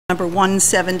Number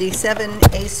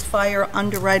 177, Ace Fire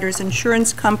Underwriters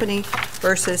Insurance Company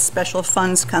versus Special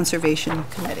Funds Conservation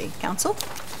Committee. Counsel?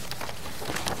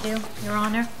 Thank you, Your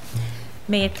Honor.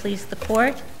 May it please the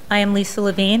Court, I am Lisa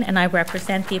Levine, and I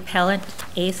represent the appellant,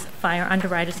 Ace Fire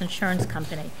Underwriters Insurance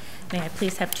Company. May I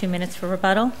please have 2 minutes for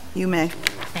rebuttal? You may.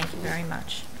 Thank you very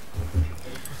much.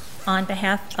 On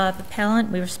behalf of the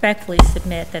appellant, we respectfully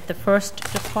submit that the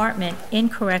First Department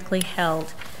incorrectly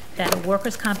held that a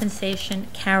workers' compensation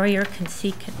carrier can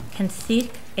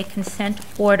seek a consent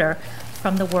order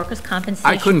from the Workers' Compensation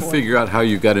I couldn't Board. figure out how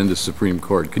you got into Supreme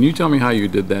Court. Can you tell me how you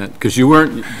did that? Because you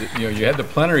weren't, you had the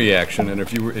plenary action, and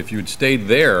if you had stayed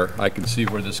there, I could see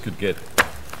where this could get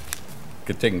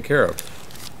taken care of.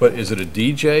 But is it a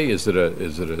DJ? Is it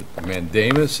a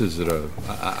mandamus? Is it a?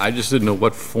 I just didn't know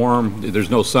what form. There's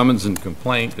no summons and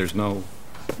complaint. There's no.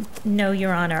 No,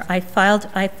 Your Honor. I filed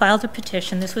a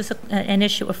petition. This was an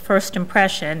issue of first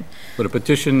impression. But a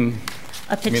petition.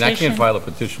 A petition. I mean, I can't file a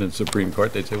petition in Supreme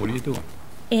Court. They'd say, "What are you doing?"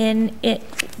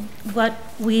 What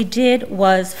we did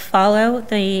was follow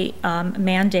the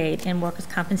mandate in Workers'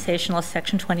 Compensation Law,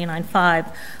 Section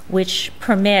 29.5, which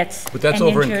permits. But that's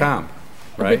over in comp,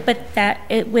 right? But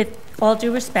with all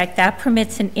due respect, that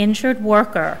permits an injured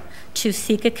worker to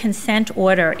seek a consent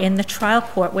order in the trial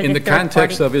court with in a the third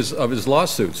context party. of his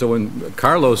lawsuit. So when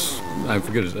Carlos, I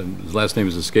forget his last name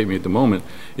has escaped me at the moment,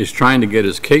 is trying to get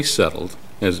his case settled,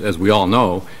 as we all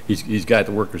know, he's got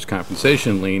the workers'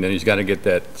 compensation lien, and he's got to get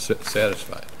that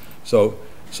satisfied. So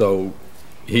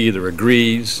he either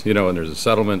agrees, and there's a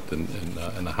settlement and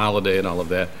the holiday and all of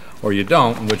that, or you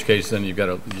don't, in which case then you've got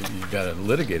to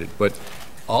litigate it. But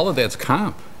all of that's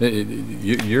comp.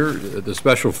 The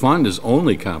special fund is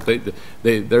only comp.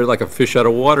 They're like a fish out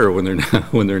of water when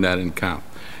they're not in comp.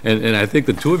 And I think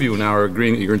the two of you now are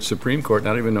agreeing that you're in Supreme Court. And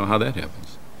I don't even know how that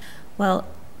happens. Well,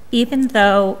 even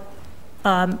though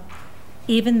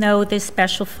the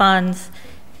special funds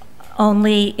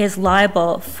only is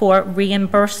liable for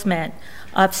reimbursement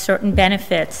of certain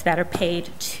benefits that are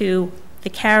paid to the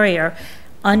carrier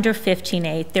under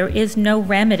 15.8, there is no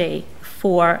remedy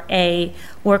for a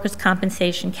workers'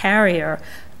 compensation carrier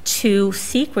to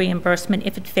seek reimbursement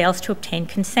if it fails to obtain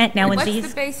consent. Now, what's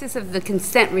the basis of the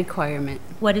consent requirement?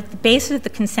 What is the basis of the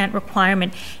consent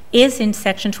requirement is in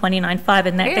Section 29.5,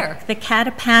 and that the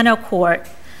Catapano Court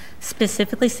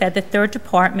specifically said the Third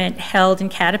Department held in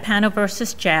Catapano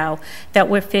versus Jow that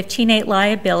where 15.8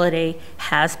 liability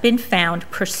has been found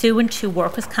pursuant to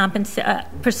workers'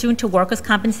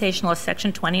 compensation law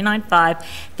section 29.5,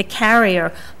 the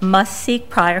carrier must seek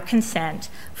prior consent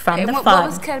from the fund. What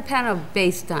was Catapano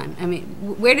based on? I mean,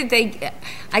 where did they?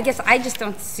 I guess I just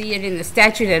don't see it in the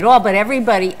statute at all. But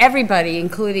everybody,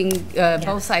 including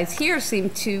both sides here, seem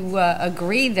to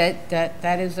agree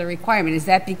that is a requirement. Is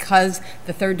that because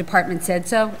the Third Department said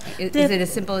so? Is it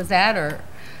as simple as that, or?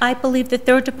 I believe the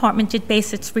Third Department did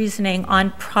base its reasoning on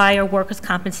prior workers'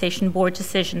 compensation board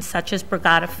decisions, such as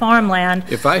Brigada Farmland.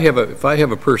 If I have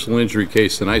a personal injury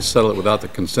case and I settle it without the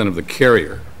consent of the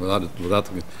carrier, without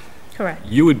the Correct.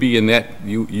 You would be in that.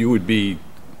 You would be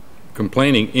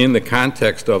complaining in the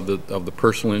context of the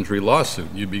personal injury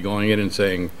lawsuit. You'd be going in and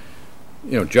saying,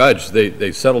 Judge,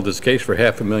 they settled this case for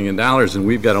 $500,000, and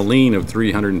we've got a lien of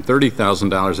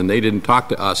 $330,000, and they didn't talk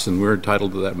to us, and we're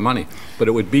entitled to that money. But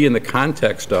it would be in the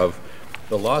context of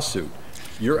the lawsuit.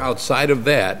 You're outside of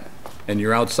that, and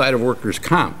you're outside of workers'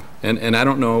 comp. And I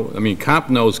don't know. I mean,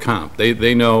 comp knows comp.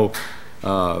 They know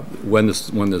when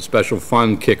the special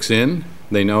fund kicks in.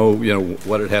 They know,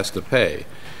 what it has to pay.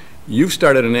 You've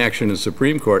started an action in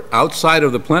Supreme Court outside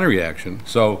of the plenary action,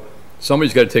 so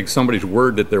somebody's got to take somebody's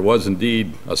word that there was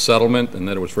indeed a settlement and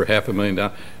that it was for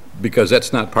 $500,000, because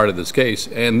that's not part of this case.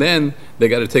 And then they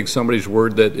got to take somebody's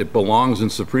word that it belongs in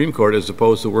Supreme Court as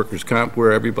opposed to workers' comp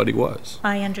where everybody was.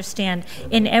 I understand.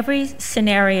 In every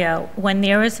scenario, when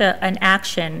there is an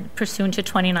action pursuant to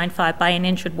 29.5 by an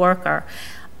injured worker,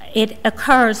 it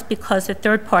occurs because a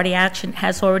third-party action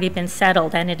has already been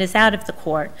settled and it is out of the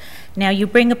court. Now,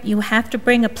 you have to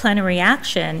bring a plenary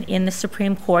action in the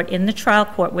Supreme Court, in the trial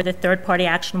court where the third-party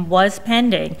action was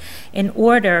pending, in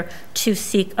order to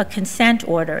seek a consent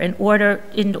order, in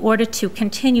order to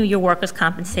continue your workers'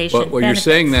 compensation benefits. Well, you're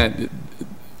saying that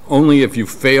only if you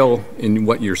fail in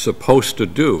what you're supposed to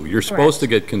do. You're supposed to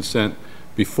get consent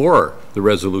before the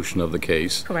resolution of the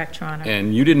case. Correct, Your Honor.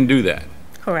 And you didn't do that.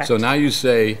 Correct. So now you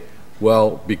say,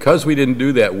 well, because we didn't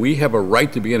do that, we have a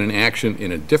right to be in an action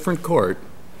in a different court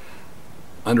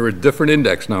under a different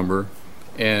index number,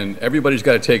 and everybody's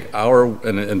got to take our,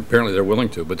 and apparently they're willing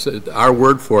to, but our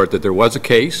word for it, that there was a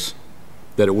case,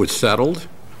 that it was settled,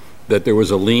 that there was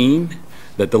a lien,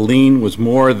 that the lien was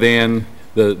more than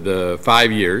the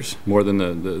 5 years, more than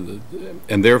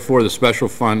and therefore the special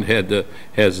fund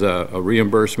has a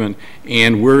reimbursement,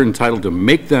 and we're entitled to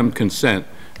make them consent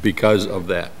because of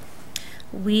that.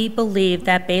 We believe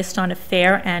that based on a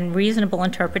fair and reasonable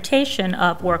interpretation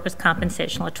of workers'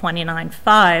 compensation law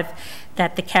 29.5,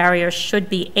 that the carrier should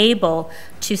be able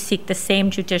to seek the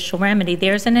same judicial remedy.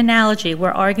 There's an analogy.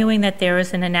 We're arguing that there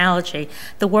is an analogy.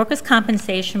 The Workers'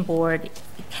 Compensation Board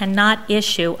cannot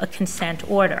issue a consent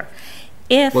order.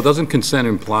 Well, doesn't consent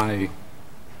imply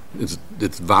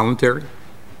it's voluntary?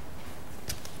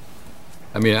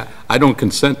 I mean, I don't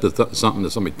consent to something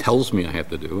that somebody tells me I have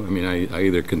to do. I mean, I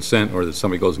either consent or that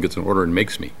somebody goes and gets an order and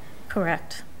makes me.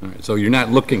 Correct. All right, so you're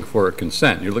not looking for a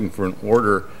consent. You're looking for an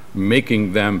order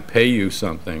making them pay you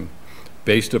something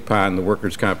based upon the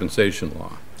workers' compensation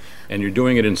law. And you're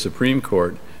doing it in Supreme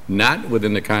Court, not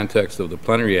within the context of the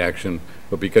plenary action,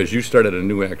 but because you started a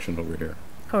new action over here.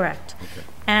 Correct. Okay.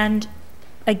 And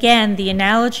again, the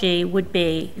analogy would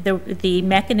be the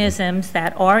mechanisms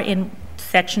that are in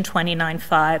Section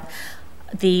 29.5,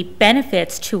 the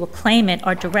benefits to a claimant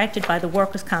are directed by the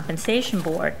Workers' Compensation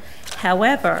Board.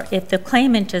 However, if the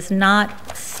claimant does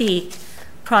not seek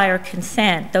prior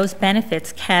consent, those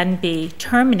benefits can be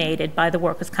terminated by the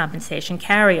workers' compensation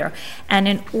carrier. And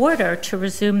in order to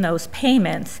resume those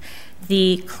payments,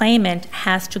 the claimant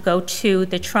has to go to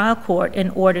the trial court in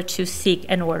order to seek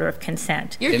an order of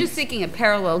consent. You're just seeking a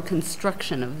parallel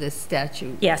construction of this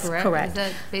statute, yes, correct? Is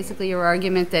that basically your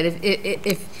argument, that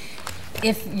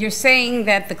if you're saying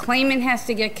that the claimant has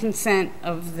to get consent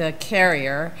of the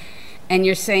carrier, and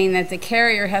you're saying that the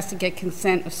carrier has to get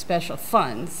consent of special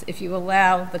funds, if you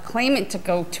allow the claimant to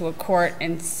go to a court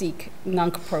and seek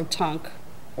nunc-pro-tunc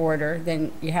order,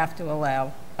 then you have to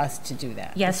allow us to do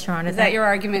that? Yes, Your Honor. Is that your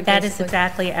argument? That is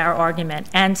exactly our argument.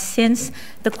 And since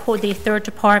the Third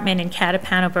Department in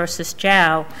Catapano versus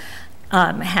Jow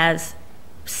has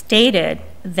stated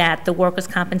that the workers'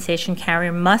 compensation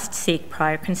carrier must seek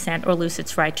prior consent or lose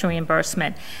its right to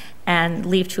reimbursement, and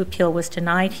leave to appeal was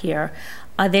denied here,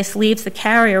 this leaves the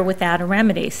carrier without a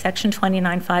remedy. Section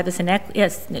 29.5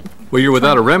 is an Well, you're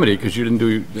without a remedy because you didn't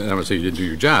do, I don't want to say you didn't do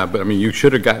your job, but I mean, you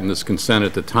should have gotten this consent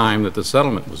at the time that the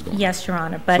settlement was going on. Yes, Your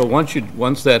Honor. But so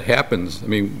once that happens, I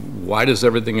mean, why does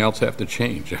everything else have to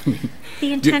change? I mean,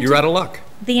 you're out of luck.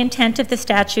 The intent of the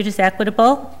statute is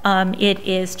equitable. It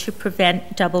is to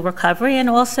prevent double recovery, and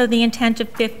also the intent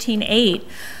of 15.8,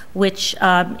 which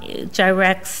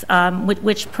directs,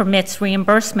 which permits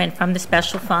reimbursement from the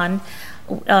special fund,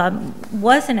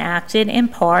 was enacted in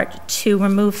part to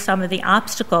remove some of the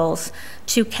obstacles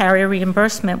to carrier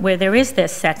reimbursement where there is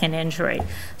this second injury.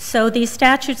 So these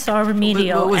statutes are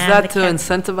remedial. But was that to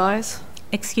incentivize?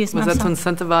 Excuse me. Was that to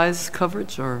incentivize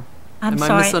coverage, or I'm am I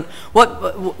sorry. missing?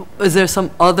 What is there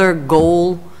some other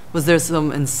goal? Was there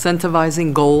some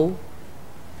incentivizing goal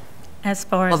As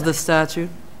far as of the statute?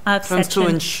 section, to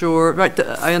ensure, right?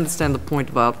 I understand the point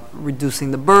about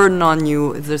reducing the burden on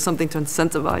you. Is there something to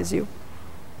incentivize you?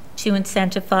 to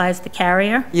incentivize the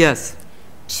carrier Yes.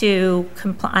 to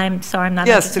comply. I'm sorry, I'm not.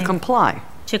 Yes, to comply.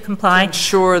 To comply.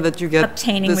 Ensure that you get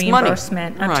obtaining this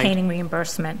reimbursement. money. Obtaining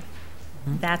reimbursement.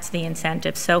 That's the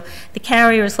incentive. So the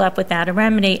carrier is left without a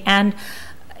remedy, and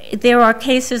there are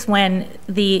cases when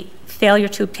the failure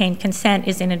to obtain consent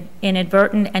is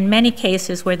inadvertent, and many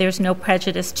cases where there's no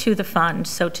prejudice to the fund.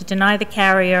 So to deny the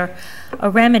carrier a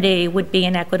remedy would be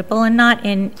inequitable and not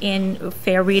in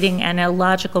fair reading and a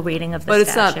logical reading of the statute. But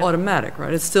it's not automatic,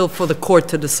 right? It's still for the court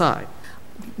to decide.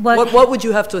 What would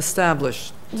you have to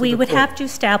establish? We would have to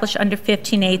establish under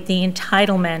 15.8 the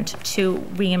entitlement to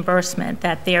reimbursement,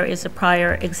 that there is a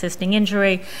prior existing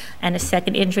injury and a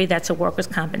second injury that's a workers'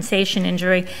 compensation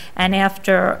injury, and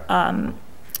after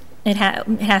it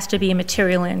has to be a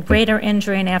material and greater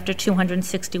injury, and after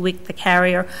 260 weeks the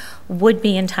carrier would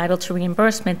be entitled to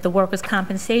reimbursement. The Workers'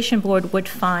 Compensation Board would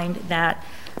find that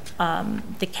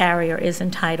the carrier is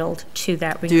entitled to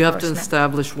that reimbursement. Do you have to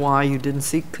establish why you didn't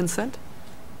seek consent?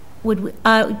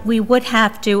 We would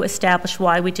have to establish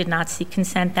why we did not seek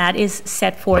consent. That is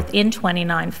set forth in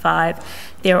 29.5.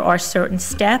 There are certain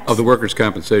steps of the workers'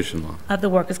 compensation law. Of the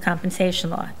workers' compensation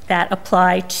law that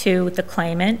apply to the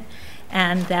claimant,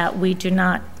 and that we do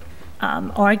not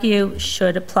argue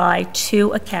should apply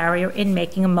to a carrier in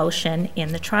making a motion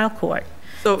in the trial court.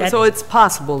 So it's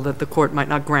possible that the court might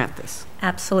not grant this?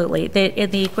 Absolutely.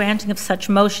 The granting of such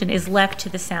motion is left to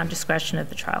the sound discretion of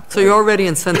the trial court. So you're already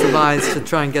incentivized to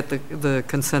try and get the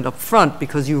consent up front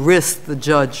because you risk the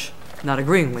judge not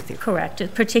agreeing with you. Correct,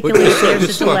 particularly if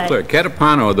there's a delay.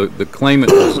 Catapano, the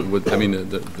claimant was, I mean,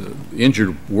 the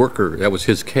injured worker, that was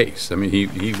his case. I mean,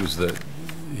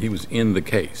 he was in the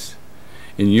case.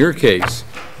 In your case,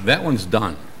 that one's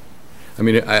done. I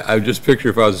mean, I just picture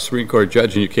if I was a Supreme Court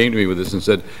judge and you came to me with this and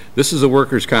said, this is a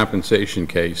workers' compensation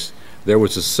case. There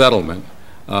was a settlement.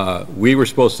 We were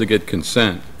supposed to get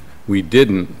consent. We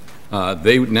didn't.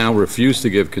 They now refuse to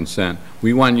give consent.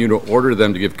 We want you to order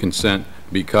them to give consent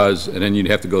because, and then you'd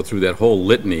have to go through that whole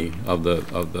litany of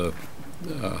the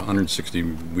 160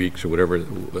 weeks or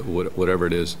whatever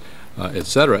it is, et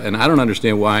cetera. And I don't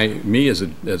understand why me as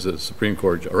a Supreme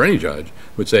Court or any judge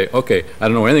would say, okay, I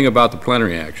don't know anything about the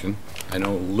plenary action. I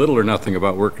know little or nothing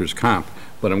about workers' comp,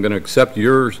 but I'm going to accept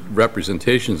your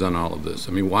representations on all of this.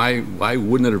 I mean, why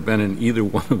wouldn't it have been in either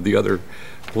one of the other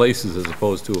places as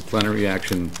opposed to a plenary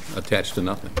action attached to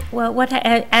nothing? Well,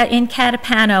 in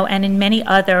Catapano and in many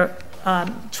other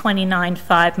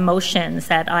 29-5 motions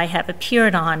that I have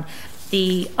appeared on,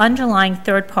 the underlying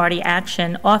third-party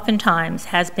action oftentimes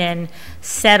has been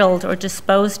settled or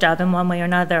disposed of in one way or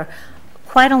another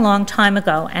quite a long time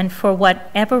ago, and for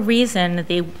whatever reason,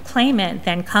 the claimant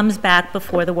then comes back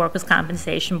before the Workers'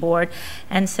 Compensation Board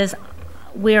and says,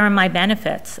 where are my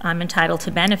benefits? I'm entitled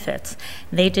to benefits.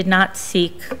 They did not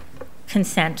seek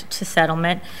consent to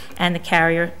settlement, and the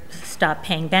carrier stopped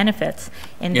paying benefits.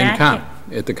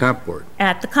 At the comp board.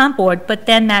 At the comp board, but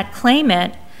then that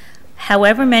claimant,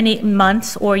 however many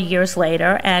months or years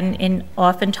later, and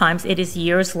oftentimes it is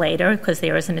years later because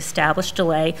there is an established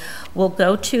delay, will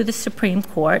go to the Supreme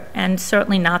Court, and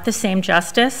certainly not the same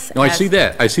justice. No, I see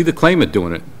that. I see the claimant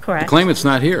doing it. Correct. The claimant's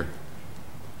not here.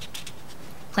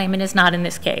 Claimant is not in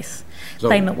this case. So,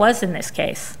 claimant was in this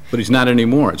case. But he's not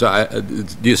anymore. So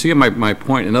do you see my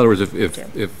point? In other words,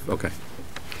 if okay.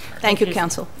 Thank you,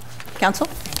 counsel. Counsel?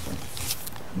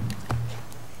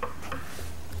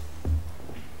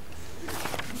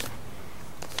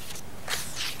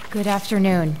 Good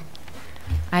afternoon.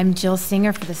 I'm Jill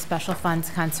Singer for the Special Funds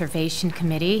Conservation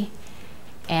Committee,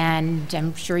 and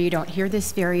I'm sure you don't hear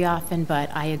this very often,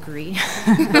 but I agree.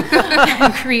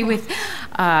 I agree with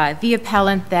the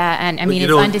appellant that, and I mean,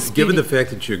 it's undisputed. Given the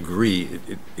fact that you agree,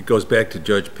 it goes back to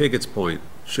Judge Piggott's point.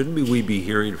 Shouldn't we be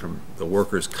hearing from the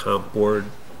Workers' Comp Board?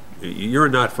 You're a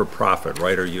not-for-profit,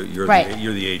 right? Or you're right.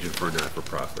 You're the agent for a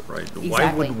not-for-profit, right? Exactly.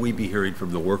 Why wouldn't we be hearing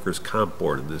from the Workers' Comp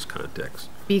Board in this context?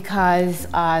 Because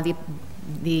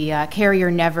the carrier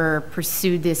never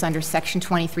pursued this under Section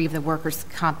 23 of the Workers'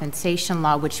 Compensation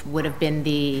Law, which would have been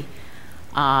the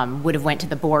would have went to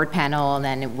the board panel, and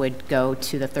then it would go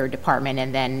to the third department,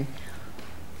 and then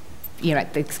the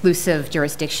exclusive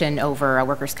jurisdiction over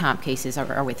workers' comp cases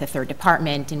are with the third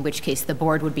department, in which case the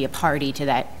board would be a party to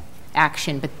that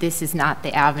action. But this is not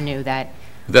the avenue that.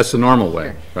 That's the normal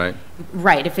way, right?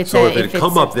 Right. If it had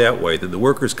come up that way, then the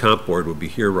Workers' Comp Board would be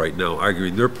here right now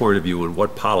arguing their point of view and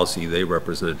what policy they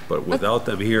represent. But without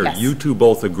them here, yes. You two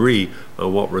both agree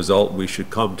on what result we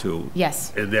should come to.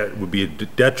 Yes. And that would be a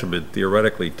detriment,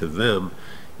 theoretically, to them,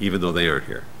 even though they aren't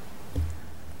here.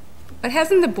 But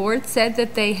hasn't the board said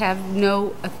that they have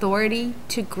no authority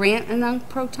to grant a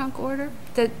non-protonc order?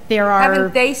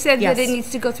 Haven't they said yes. that it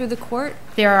needs to go through the court?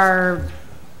 There's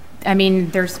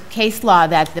case law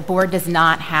that the board does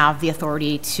not have the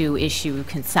authority to issue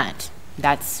consent.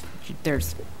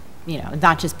 There's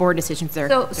not just board decisions.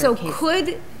 So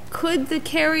could the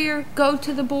carrier go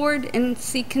to the board and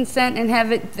seek consent and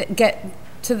have it get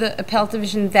to the appellate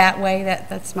division that way?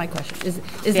 That's my question.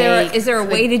 Is there a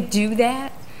way to do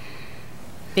that?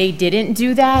 They didn't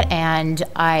do that, and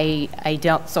I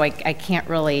don't, so I can't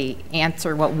really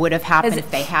answer what would have happened if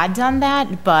they had done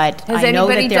that, but I know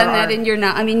that there are... Has anybody done that in your,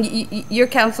 you're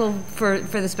counsel for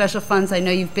the special funds. I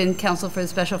know you've been counsel for the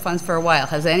special funds for a while.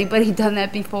 Has anybody done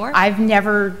that before? I've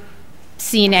never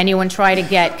seen anyone try to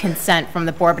get consent from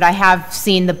the board, but I have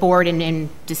seen the board in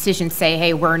decisions say,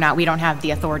 hey, we don't have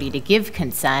the authority to give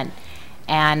consent.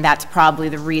 And that's probably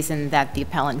the reason that the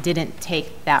appellant didn't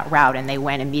take that route, and they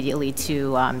went immediately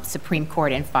to Supreme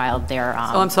Court and filed their.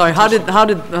 So I'm sorry. How did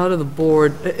the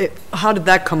board? How did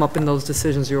that come up in those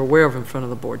decisions you're aware of in front of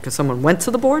the board? Because someone went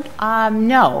to the board?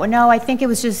 No. I think it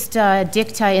was just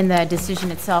dicta in the decision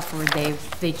itself, where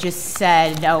they just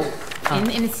said no.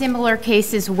 In similar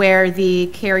cases where the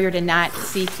carrier did not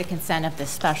seek the consent of the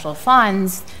special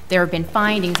funds, there have been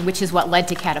findings, which is what led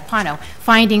to Catapano,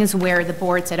 findings where the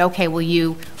board said, okay, well,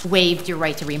 you waived your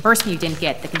right to reimbursement, you didn't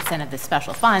get the consent of the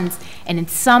special funds, and in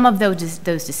some of those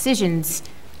decisions,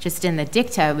 just in the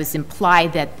dicta, it was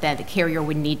implied that the carrier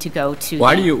would need to go to...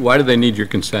 Why do they need your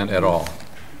consent at all?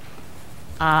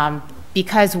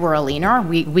 Because we're a liener.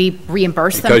 We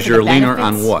reimburse them for the benefits. Because you're a liener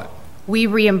on what?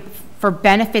 For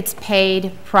benefits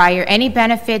paid prior, any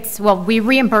benefits, we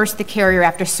reimburse the carrier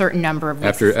after a certain number of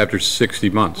weeks. After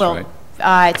 60 months, right?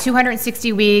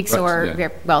 260 weeks, or, yeah.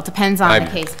 well, it depends on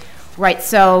the case. Right,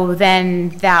 so then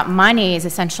that money is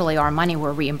essentially our money.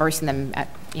 We're reimbursing them at,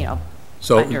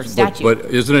 So, under statute. but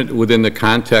isn't it within the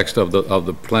context of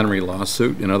the plenary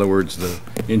lawsuit? In other words, the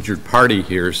injured party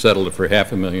here settled it for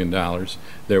 $500,000.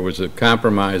 There was a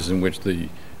compromise in which the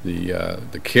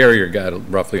carrier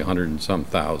got roughly 100 and some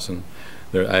thousand.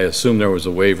 I assume there was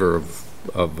a waiver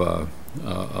of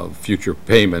future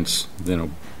payments,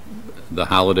 the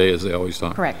holiday, as they always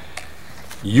talk. Correct.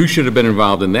 You should have been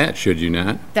involved in that, should you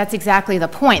not? That's exactly the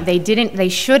point. They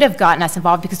should have gotten us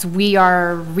involved because we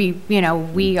are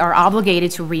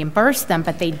obligated to reimburse them,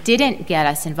 but they didn't get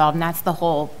us involved, and that's the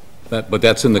whole But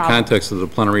that's in the problem. context of the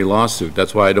plenary lawsuit.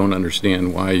 That's why I don't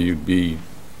understand why you'd be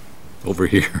over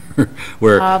here,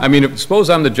 where, I mean, suppose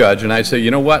I'm the judge and I say,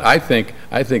 you know what, I think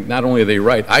not only are they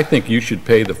right, I think you should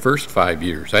pay the first 5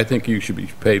 years. I think you should be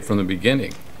paid from the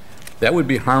beginning. That would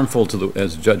be harmful to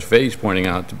as Judge Fay's pointing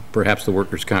out, to perhaps the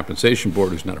Workers' Compensation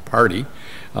Board, who's not a party,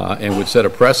 and would set a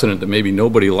precedent that maybe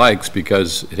nobody likes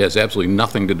because it has absolutely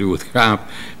nothing to do with comp,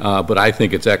 but I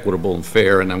think it's equitable and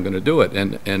fair, and I'm going to do it.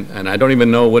 And I don't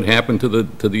even know what happened to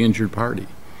the injured party.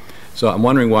 So I'm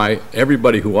wondering why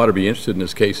everybody who ought to be interested in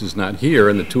this case is not here,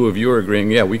 and the two of you are agreeing,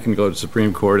 yeah, we can go to the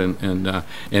Supreme Court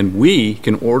and we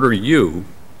can order you,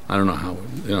 I don't know how,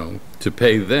 to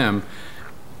pay them.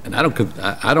 And I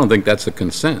don't think that's a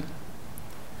consent.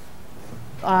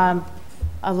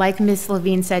 Like Ms.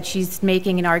 Levine said, she's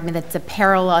making an argument that's a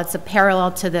parallel. It's a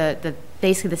parallel to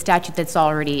basically the statute that's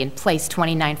already in place.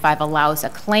 29.5 allows a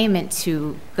claimant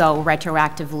to go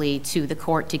retroactively to the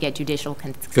court to get judicial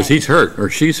consent. Because he's hurt or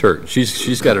she's hurt.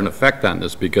 She's got an effect on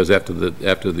this because after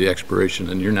the expiration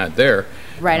and you're not there.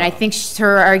 Right. I think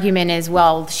her argument is,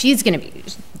 well,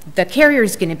 the carrier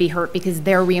is going to be hurt because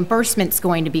their reimbursement's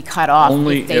going to be cut off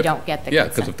if they don't get the consent. Yeah,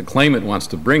 because if the claimant wants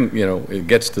to bring, it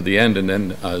gets to the end and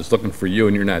then is looking for you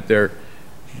and you're not there,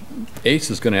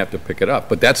 ACE is going to have to pick it up.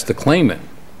 But that's the claimant.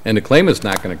 And the claimant's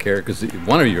not going to care because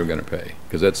one of you are going to pay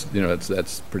because that's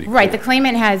pretty clear. Right. The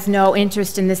claimant has no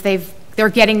interest in this. They're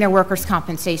getting their workers'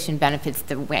 compensation benefits,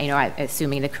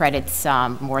 assuming the credit's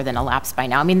more than elapsed by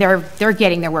now. I mean, they're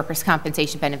getting their workers'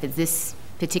 compensation benefits. This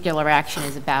particular action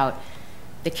is about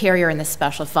the carrier and the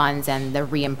special funds and the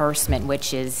reimbursement,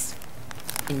 which is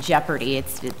in jeopardy.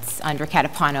 It's under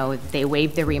Catapano. They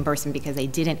waived the reimbursement because they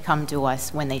didn't come to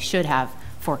us when they should have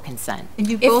for consent. And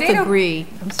you both agree,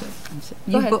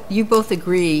 you both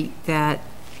agree that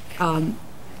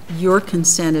your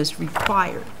consent is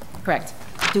required. Correct.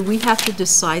 Do we have to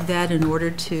decide that in order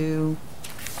to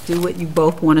do what you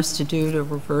both want us to do to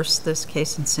reverse this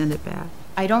case and send it back?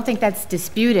 I don't think that's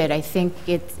disputed. I think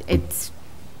it's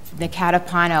the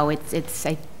Catapano, it's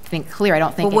I think clear. I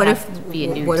don't think it has to be a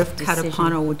new decision. What if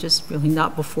Catapano, which is really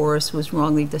not before us, was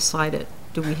wrongly decided?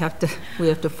 Do we have to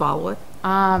follow it?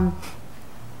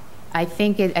 I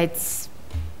think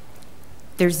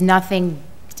there's nothing,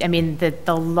 I mean,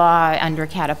 the law under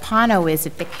Catapano is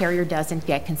if the carrier doesn't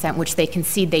get consent, which they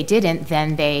concede they didn't,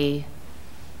 then they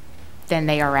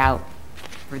are out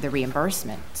for the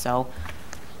reimbursement. So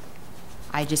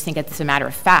I just think it's a matter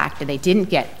of fact that they didn't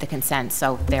get the consent,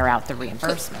 so they're out the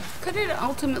reimbursement. Could it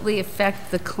ultimately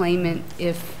affect the claimant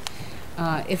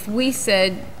if we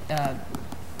said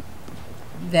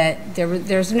that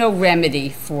there's no remedy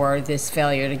for this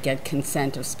failure to get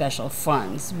consent of special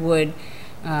funds? Would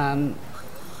it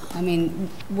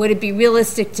be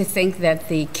realistic to think that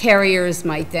the carriers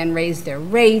might then raise their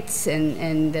rates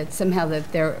and that somehow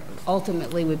that there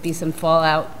ultimately would be some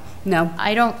fallout? No?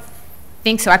 I don't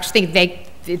think so. Actually,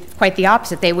 it's quite the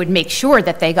opposite. They would make sure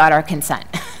that they got our consent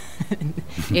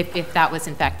if that was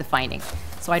in fact the finding.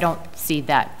 So I don't see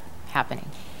that happening.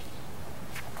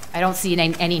 I don't see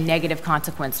any negative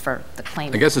consequence for the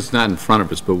claimant. I guess it's not in front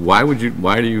of us, but why would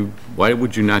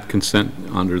you not consent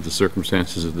under the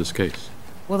circumstances of this case?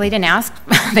 Well, they didn't ask.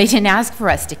 They didn't ask for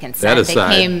us to consent. That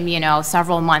aside, they came,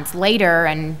 several months later,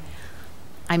 and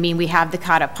I mean, we have the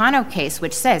Catapano case,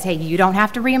 which says, hey, you don't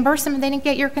have to reimburse them if they didn't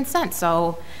get your consent.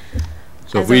 So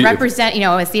as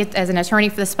an attorney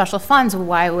for the special funds,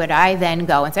 why would I then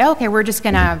go and say, okay, we're just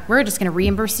gonna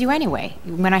reimburse you anyway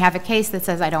when I have a case that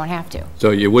says I don't have to?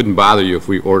 So it wouldn't bother you if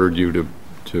we ordered you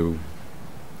to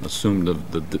assume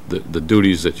the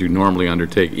duties that you normally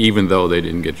undertake, even though they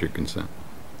didn't get your consent?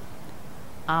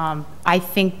 I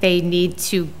think they need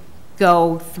to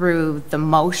go through the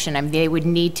motion. I mean, they would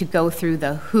need to go through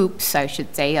the hoops, I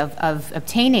should say, of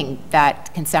obtaining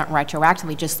that consent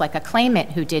retroactively, just like a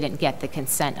claimant who didn't get the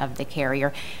consent of the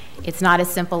carrier. It's not as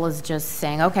simple as just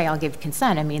saying, okay, I'll give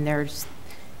consent. I mean, that's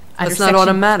not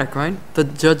automatic, right? The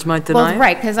judge might deny it? Well,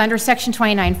 right, because under Section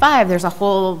 29.5, there's a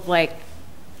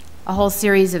a whole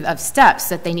series of steps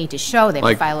that they need to show. They have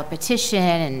Like- to file a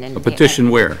petition and A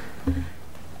petition where?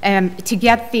 to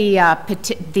get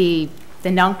the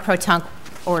non-protunct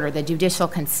order, the judicial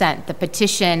consent. The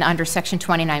petition under Section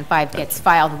 29.5 gets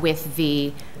filed with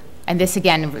the, and this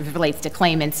again relates to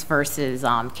claimants versus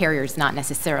carriers, not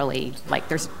necessarily, like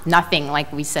there's nothing,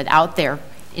 like we said, out there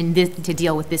in this to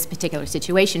deal with this particular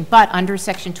situation. But under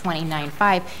Section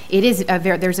 29.5, it is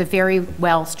there's a very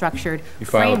well structured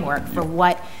framework for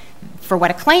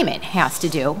what a claimant has to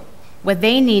do, what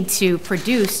they need to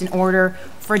produce in order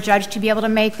for a judge to be able to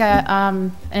make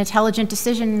an intelligent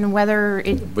decision whether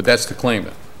it. But that's the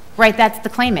claimant. Right, that's the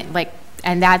claimant, like,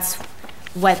 and that's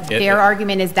what their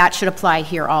argument is, that should apply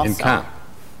here also. In comp.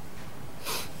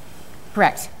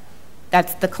 Correct.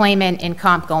 That's the claimant in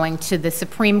comp going to the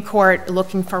Supreme Court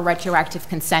looking for retroactive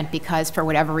consent because for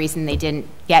whatever reason they didn't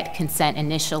get consent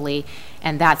initially,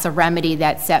 and that's a remedy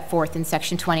that's set forth in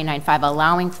Section 29.5,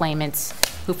 allowing claimants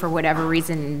who for whatever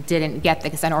reason didn't get the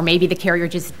consent, or maybe the carrier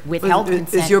just withheld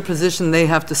consent. Is your position they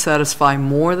have to satisfy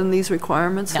more than these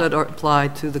requirements that are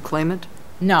applied to the claimant?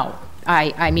 No.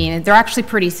 I mean, they're actually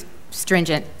pretty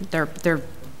stringent. They're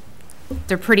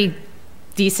pretty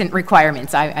decent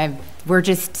requirements. We're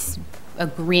just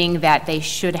agreeing that they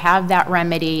should have that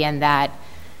remedy and that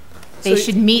they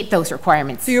should meet those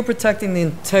requirements. So you're protecting the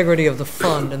integrity of the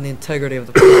fund and the integrity of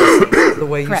the policy, the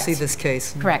way you see this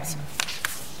case? Correct.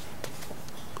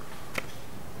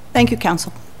 Thank you,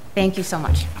 counsel. Thank you so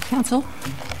much. Counsel?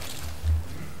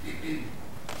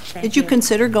 Did you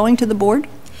consider going to the board?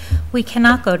 We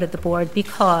cannot go to the board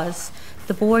because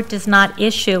the board does not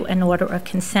issue an order of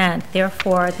consent.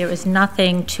 Therefore, there is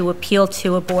nothing to appeal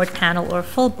to a board panel or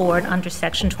full board under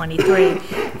Section 23,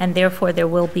 and therefore there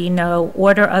will be no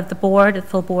order of the board, the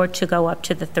full board, to go up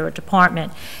to the third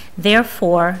department.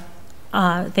 Therefore,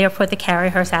 the carrier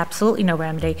has absolutely no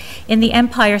remedy. In the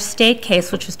Empire State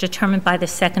case, which was determined by the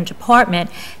second department,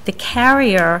 the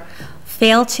carrier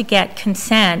failed to get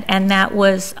consent, and that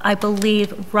was, I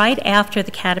believe, right after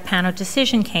the Catapano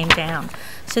decision came down.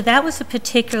 So that was a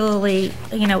particularly,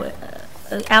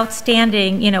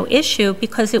 outstanding, issue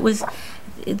because it was,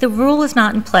 the rule was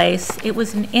not in place. It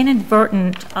was an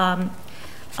inadvertent,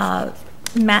 a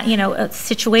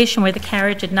situation where the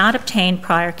carrier did not obtain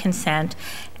prior consent.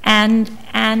 And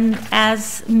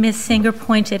as Ms. Singer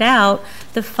pointed out,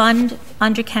 the fund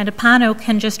under Catapano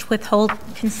can just withhold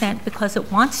consent because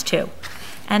it wants to.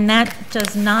 And that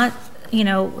does not,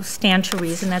 stand to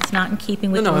reason. That's not in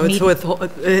keeping with the immediate.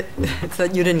 It's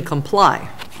that you didn't comply,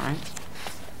 right?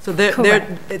 So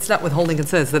it's not withholding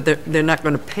consent. It's that they're not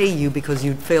going to pay you because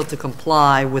you failed to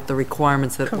comply with the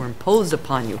requirements that were imposed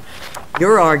upon you.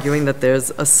 You're arguing that there's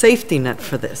a safety net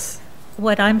for this.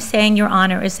 What I'm saying, Your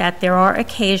Honor, is that there are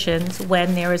occasions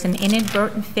when there is an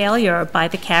inadvertent failure by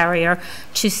the carrier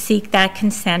to seek that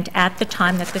consent at the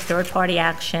time that the third-party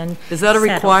action Is that a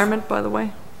settles. Requirement, by the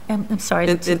way? I'm sorry.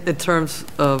 In terms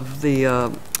of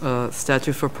the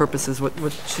statute for purposes,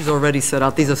 what she's already set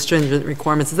out, these are stringent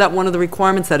requirements. Is that one of the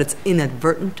requirements, that it's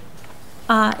inadvertent?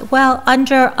 Well,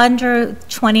 under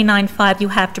 29.5, you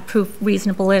have to prove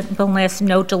reasonableness,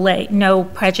 no delay, no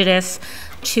prejudice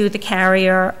to the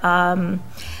carrier,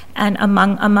 and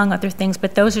among other things.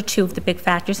 But those are two of the big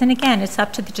factors. And again, it's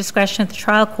up to the discretion of the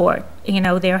trial court.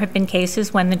 There have been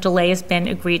cases when the delay has been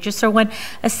egregious or when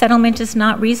a settlement is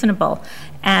not reasonable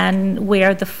and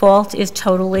where the fault is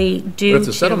totally due to... But if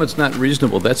the settlement's not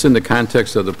reasonable, that's in the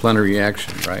context of the plenary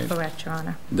action, right? Correct, Your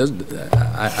Honor.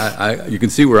 You can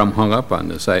see where I'm hung up on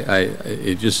this.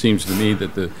 It just seems to me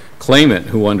that the claimant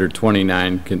who under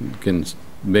 29 can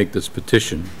make this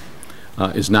petition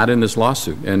is not in this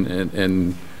lawsuit,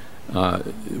 and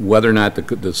whether or not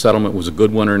the settlement was a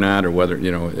good one or not, or whether,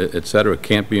 et cetera,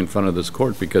 can't be in front of this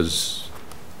court because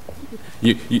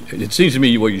it seems to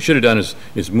me what you should have done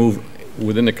is move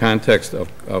within the context of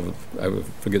I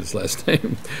forget his last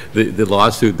name, the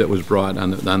lawsuit that was brought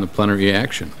on the plenary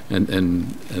action, and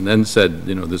then said,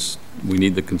 we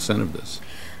need the consent of this.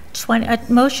 A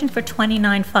motion for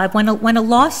 29.5, when a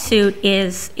lawsuit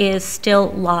is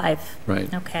still live,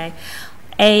 right? Okay,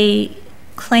 a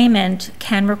claimant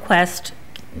can request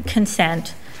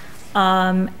consent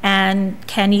and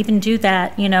can even do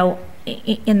that,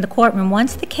 in the courtroom.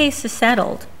 Once the case is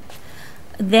settled,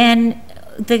 then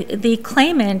the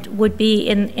claimant would be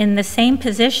in the same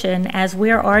position as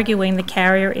we're arguing the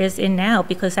carrier is in now,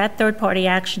 because that third-party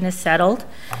action is settled,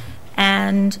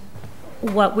 and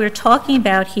what we're talking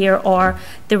about here are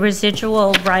the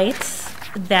residual rights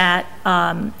that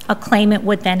a claimant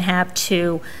would then have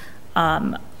to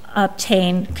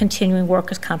obtain continuing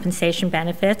workers' compensation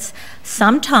benefits.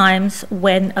 Sometimes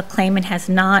when a claimant has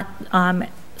not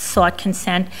sought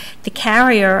consent, the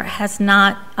carrier has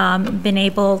not been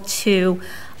able to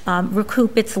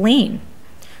recoup its lien.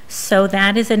 So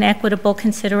that is an equitable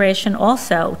consideration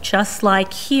also, just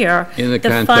like here,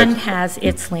 the fund has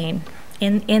its lien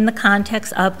in the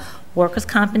context of workers'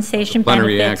 compensation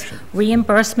benefits,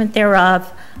 reimbursement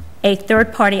thereof, a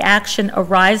third-party action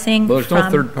arising from... Well, there's no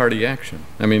third-party action.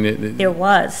 I mean... there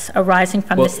was, arising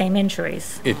from the same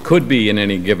injuries. It could be in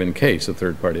any given case a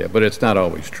third-party, but it's not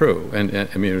always true. And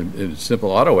I mean, in a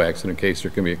simple auto accident case, there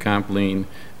can be a comp lien,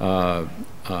 and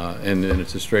then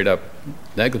it's a straight-up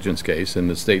negligence case, and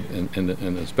the state and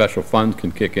the special fund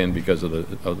can kick in because of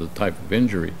the type of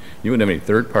injury. You wouldn't have any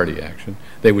third-party action.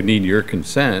 They would need your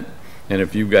consent. And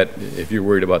if you're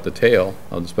worried about the tail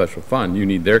of the special fund, you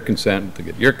need their consent to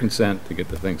get your consent to get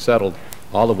the thing settled,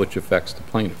 all of which affects the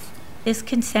plaintiff. This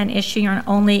consent issue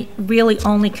really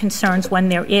only concerns when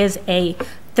there is a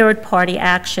third-party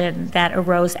action that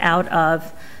arose out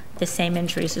of the same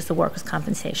injuries as the workers'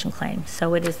 compensation claim.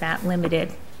 So it is that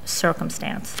limited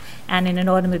circumstance. And in an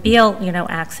automobile,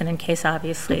 accident case,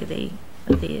 obviously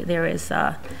there is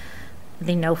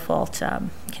the no-fault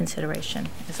consideration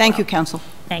as Thank well. you, counsel.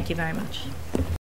 Thank you very much.